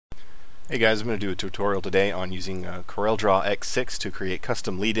Hey guys, I'm going to do a tutorial today on using CorelDraw X6 to create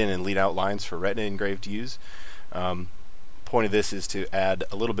custom lead-in and lead-out lines for RetinaEngrave to use. Point of this is to add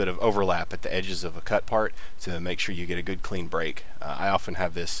a little bit of overlap at the edges of a cut part to make sure you get a good clean break. I often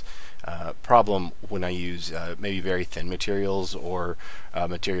have this problem when I use maybe very thin materials or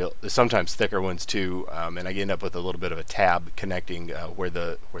sometimes thicker ones too, and I end up with a little bit of a tab connecting where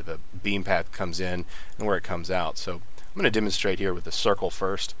the beam path comes in and where it comes out. So I'm going to demonstrate here with the circle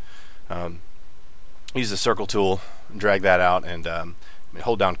first. Use the circle tool, drag that out, and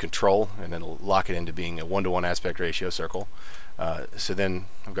hold down Control, and it'll lock it into being a 1:1 aspect ratio circle. So then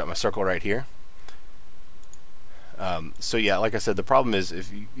I've got my circle right here. So yeah, like I said, the problem is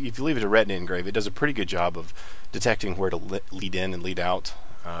if you leave it to RetinaEngrave, it does a pretty good job of detecting where to lead in and lead out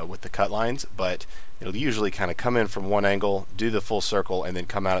with the cut lines, but it'll usually kind of come in from one angle, do the full circle, and then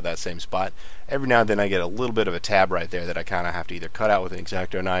come out at that same spot. Every now and then I get a little bit of a tab right there that I kind of have to either cut out with an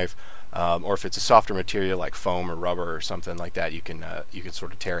X-Acto knife, or if it's a softer material like foam or rubber or something like that, you can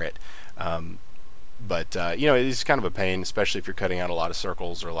sort of tear it. But you know, it's kind of a pain, especially if you're cutting out a lot of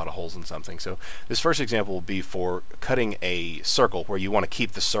circles or a lot of holes in something. So this first example will be for cutting a circle where you want to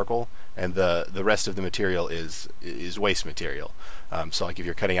keep the circle and the rest of the material is waste material. So like if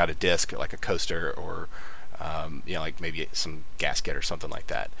you're cutting out a disc like a coaster or you know, like maybe some gasket or something like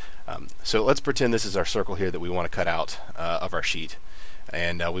that. So let's pretend this is our circle here that we want to cut out of our sheet,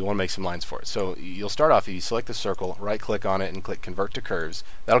 and we want to make some lines for it. So you'll start off, if you select the circle, right click on it and click Convert to Curves.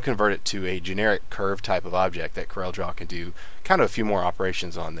 That'll convert it to a generic curve type of object that CorelDraw can do kind of a few more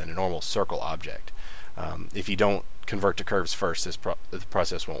operations on than a normal circle object. If you don't convert to curves first, the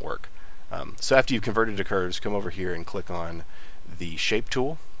process won't work. So after you've converted to curves, come over here and click on the Shape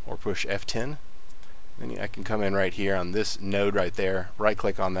tool or push F10. Then I can come in right here on this node right there, right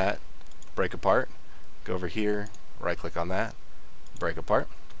click on that, break apart, go over here, right click on that, break apart,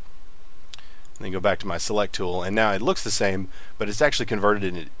 and then go back to my select tool, and now it looks the same, but it's actually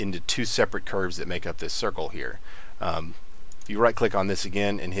converted into two separate curves that make up this circle here. If you right click on this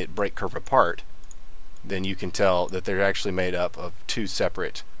again and hit break curve apart, then you can tell that they're actually made up of two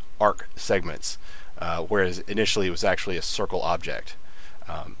separate arc segments, whereas initially it was actually a circle object.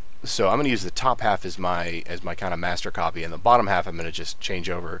 So I'm going to use the top half as my kind of master copy, and the bottom half I'm going to just change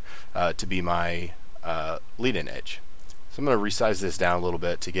over to be my lead-in edge. So I'm going to resize this down a little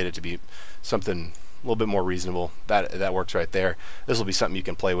bit to get it to be something a little bit more reasonable. That works right there. This will be something you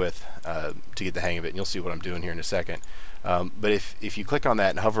can play with to get the hang of it, and you'll see what I'm doing here in a second. But if you click on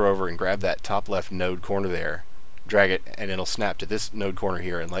that and hover over and grab that top left node corner there, drag it, and it'll snap to this node corner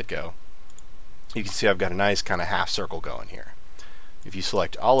here and let go, you can see I've got a nice kind of half circle going here. If you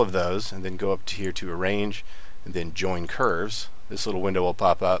select all of those and then go up to here to Arrange and then Join Curves, this little window will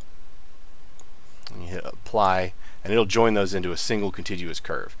pop up, and you hit Apply, and it'll join those into a single contiguous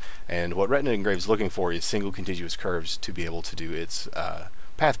curve. And what RetinaEngrave is looking for is single contiguous curves to be able to do its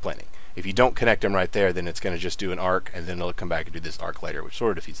path planning. If you don't connect them right there, then it's going to just do an arc, and then it'll come back and do this arc later, which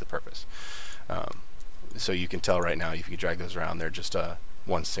sort of defeats the purpose. So you can tell right now, if you drag those around, they're just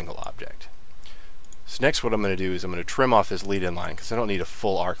one single object. So next what I'm going to do is I'm going to trim off this lead-in line, because I don't need a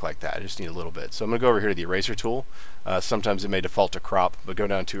full arc like that. I just need a little bit. So I'm going to go over here to the Eraser tool. Sometimes it may default to Crop, but go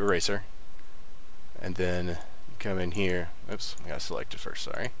down to Eraser, and then come in here. Oops, I got to select it first,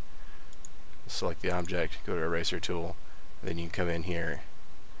 sorry. Select the object, go to Eraser tool, then you can come in here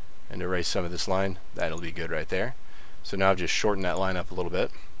and erase some of this line. That'll be good right there. So now I've just shortened that line up a little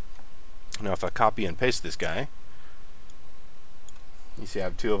bit. Now if I copy and paste this guy, you see I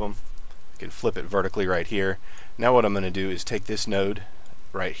have two of them. I can flip it vertically right here. Now what I'm going to do is take this node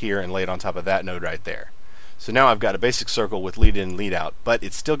right here and lay it on top of that node right there. So now I've got a basic circle with lead in and lead out, but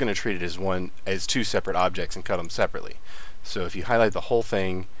it's still going to treat it as two separate objects and cut them separately. So if you highlight the whole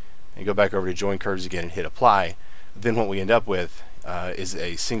thing and go back over to Join Curves again and hit Apply, then what we end up with is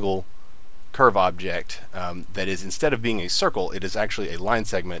a single curve object that is, instead of being a circle, it is actually a line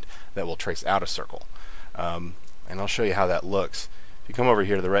segment that will trace out a circle. And I'll show you how that looks. If you come over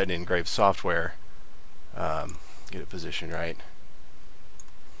here to the RetinaEngrave software, get it positioned right.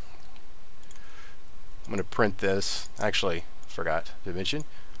 I'm going to print this. Actually, forgot to mention.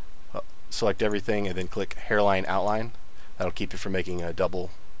 Select everything and then click Hairline Outline. That'll keep you from making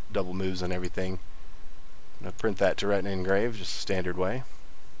double moves on everything. I'm going to print that to RetinaEngrave, just a standard way.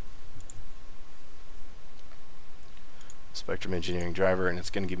 Spectrum Engineering driver, and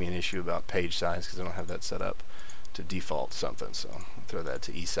it's going to give me an issue about page size because I don't have that set up to default something. So I'll throw that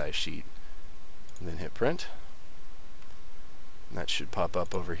to E-size sheet, and then hit Print. And that should pop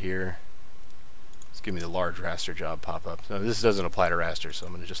up over here. Let's give me the large raster job pop-up. No, this doesn't apply to raster, so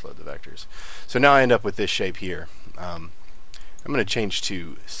I'm going to just load the vectors. So now I end up with this shape here. I'm going to change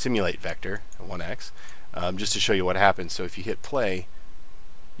to simulate vector 1x just to show you what happens. So if you hit play,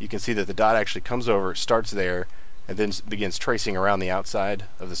 you can see that the dot actually comes over, starts there, and then begins tracing around the outside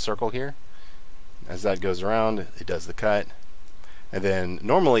of the circle here. As that goes around, it does the cut. And then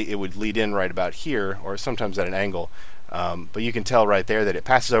normally it would lead in right about here, or sometimes at an angle. But you can tell right there that it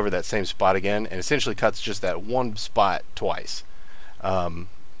passes over that same spot again and essentially cuts just that one spot twice. You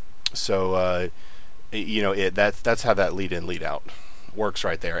know, that's how that lead in, lead out works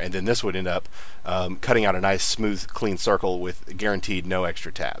right there. And then this would end up cutting out a nice, smooth, clean circle with guaranteed no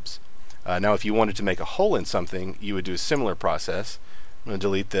extra tabs. Now, if you wanted to make a hole in something, you would do a similar process. I'm going to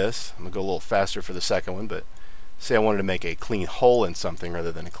delete this. I'm going to go a little faster for the second one, but say I wanted to make a clean hole in something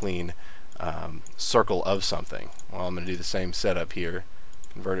rather than a clean circle of something. Well, I'm going to do the same setup here.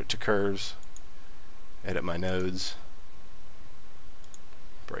 Convert it to curves, edit my nodes,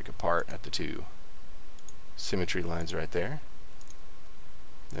 break apart at the two symmetry lines right there,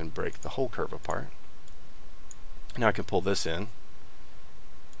 then break the whole curve apart. Now I can pull this in.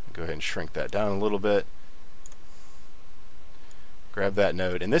 Go ahead and shrink that down a little bit. Grab that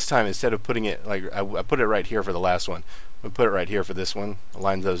node, and this time instead of putting it like I put it right here for the last one, I'm going to put it right here for this one.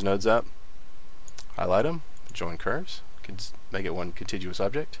 Align those nodes up, highlight them, join curves, make it one contiguous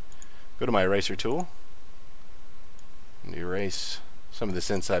object. Go to my eraser tool and erase some of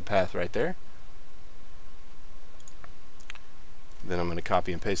this inside path right there. Then I'm going to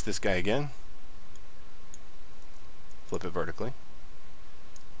copy and paste this guy again, flip it vertically.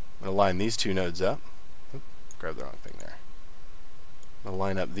 I'm going to line these two nodes up. Oops, grab the wrong thing there. I'm going to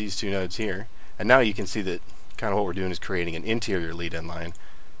line up these two nodes here, and now you can see that kind of what we're doing is creating an interior lead-in line.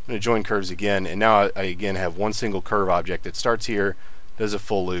 I'm going to join curves again, and now I again have one single curve object that starts here, does a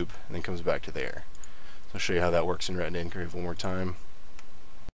full loop, and then comes back to there. So I'll show you how that works in RetinaEngrave one more time.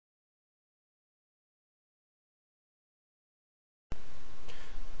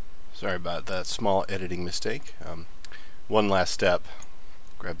 Sorry about that small editing mistake. One last step.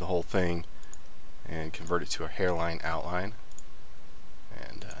 Grab the whole thing and convert it to a hairline outline.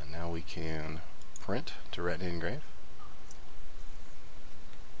 And now we can print to RetinaEngrave.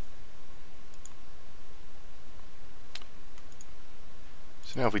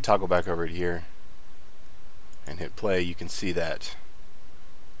 So now if we toggle back over to here and hit play, you can see that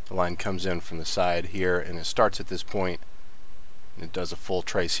the line comes in from the side here and it starts at this point and it does a full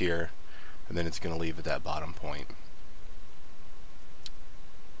trace here, and then it's going to leave at that bottom point.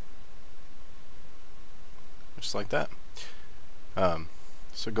 Just like that.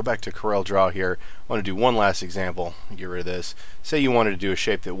 So go back to CorelDraw here. I want to do one last example. Get rid of this. Say you wanted to do a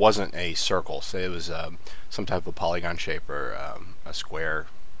shape that wasn't a circle. Say it was some type of polygon shape or a square,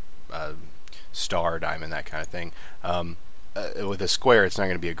 star, diamond, that kind of thing. With a square, it's not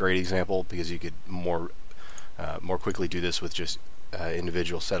going to be a great example because you could more quickly do this with just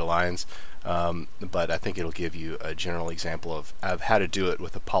individual set of lines. But I think it'll give you a general example of how to do it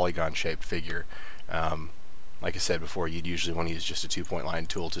with a polygon shaped figure. Like I said before, you'd usually want to use just a 2-point line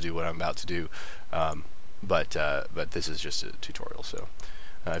tool to do what I'm about to do, but this is just a tutorial. So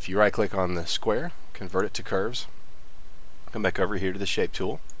if you right click on the square, convert it to curves, come back over here to the shape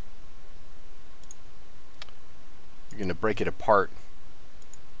tool. You're going to break it apart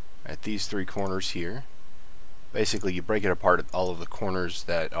at these three corners here. Basically, you break it apart at all of the corners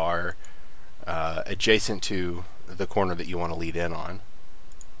that are adjacent to the corner that you want to lead in on.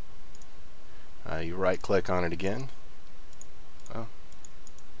 You right click on it again. I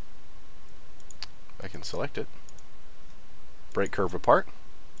can select it. Break curve apart.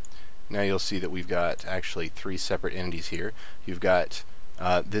 Now you'll see that we've got actually three separate entities here. You've got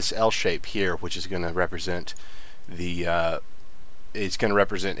this L shape here, which is going to represent the it's going to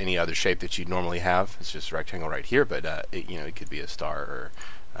represent any other shape that you'd normally have. It's just a rectangle right here, but it could be a star or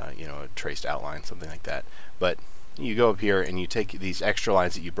a traced outline, something like that. But you go up here and you take these extra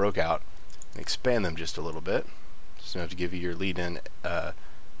lines that you broke out and expand them just a little bit, just enough to give you your lead-in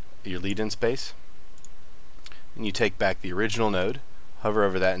space. And you take back the original node, hover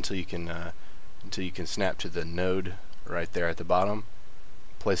over that until you can snap to the node right there at the bottom.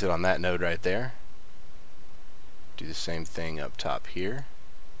 Place it on that node right there. Do the same thing up top here.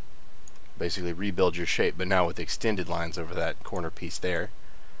 Basically rebuild your shape, but now with extended lines over that corner piece there.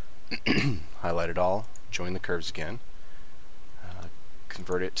 Highlight it all, join the curves again,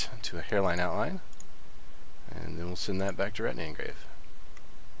 convert it to a hairline outline, and then we'll send that back to RetinaEngrave.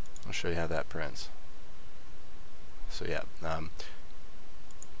 I'll show you how that prints. So yeah,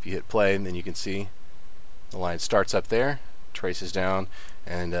 if you hit play, then you can see the line starts up there, traces down,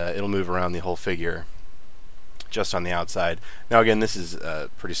 and it'll move around the whole figure just on the outside. Now again, this is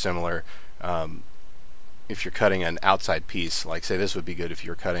pretty similar. if you're cutting an outside piece, like say this would be good if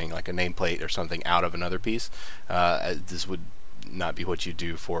you're cutting like a nameplate or something out of another piece. This would not be what you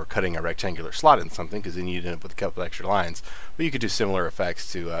do for cutting a rectangular slot in something, because then you'd end up with a couple extra lines. But you could do similar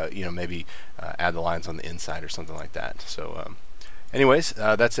effects to maybe add the lines on the inside or something like that. So anyways,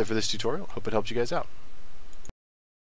 that's it for this tutorial. Hope it helped you guys out.